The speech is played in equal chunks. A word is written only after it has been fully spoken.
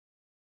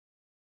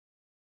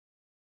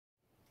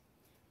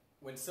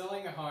When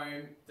selling a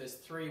home, there's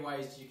three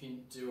ways you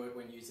can do it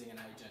when using an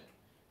agent.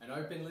 An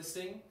open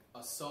listing,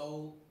 a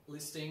sole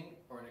listing,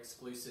 or an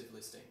exclusive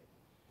listing.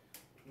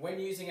 When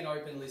using an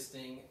open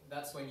listing,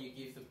 that's when you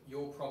give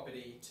your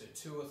property to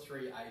 2 or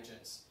 3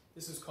 agents.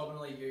 This was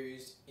commonly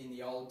used in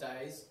the old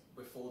days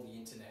before the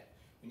internet,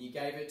 when you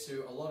gave it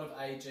to a lot of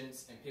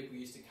agents and people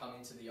used to come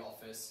into the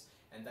office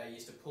and they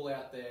used to pull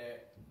out their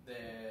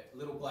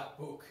little black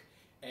book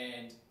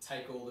and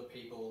take all the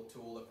people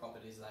to all the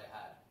properties they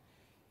had.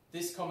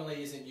 This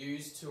commonly isn't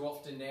used too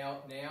often now,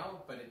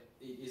 but it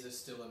is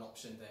still an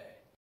option there.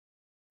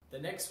 The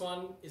next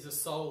one is a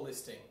sole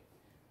listing.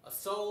 A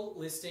sole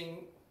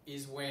listing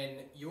is when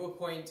you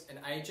appoint an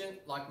agent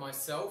like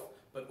myself,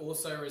 but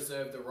also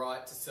reserve the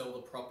right to sell the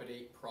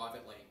property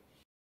privately.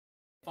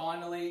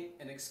 Finally,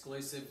 an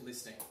exclusive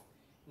listing.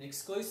 An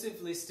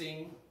exclusive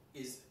listing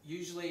is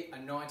usually a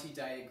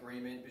 90-day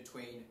agreement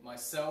between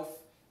myself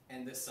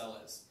and the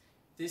sellers.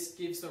 This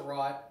gives the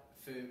right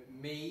for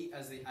me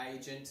as the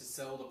agent to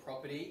sell the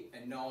property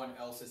and no one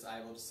else is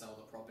able to sell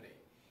the property.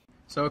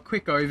 So a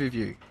quick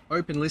overview.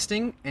 Open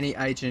listing, any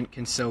agent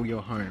can sell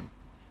your home.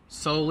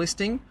 Sole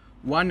listing,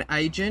 one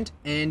agent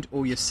and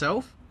or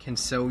yourself can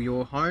sell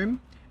your home.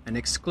 An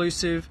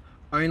exclusive,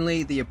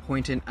 only the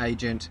appointed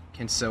agent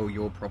can sell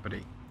your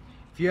property.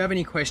 If you have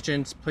any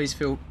questions, please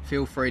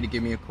feel free to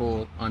give me a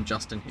call. I'm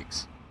Justin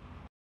Hicks.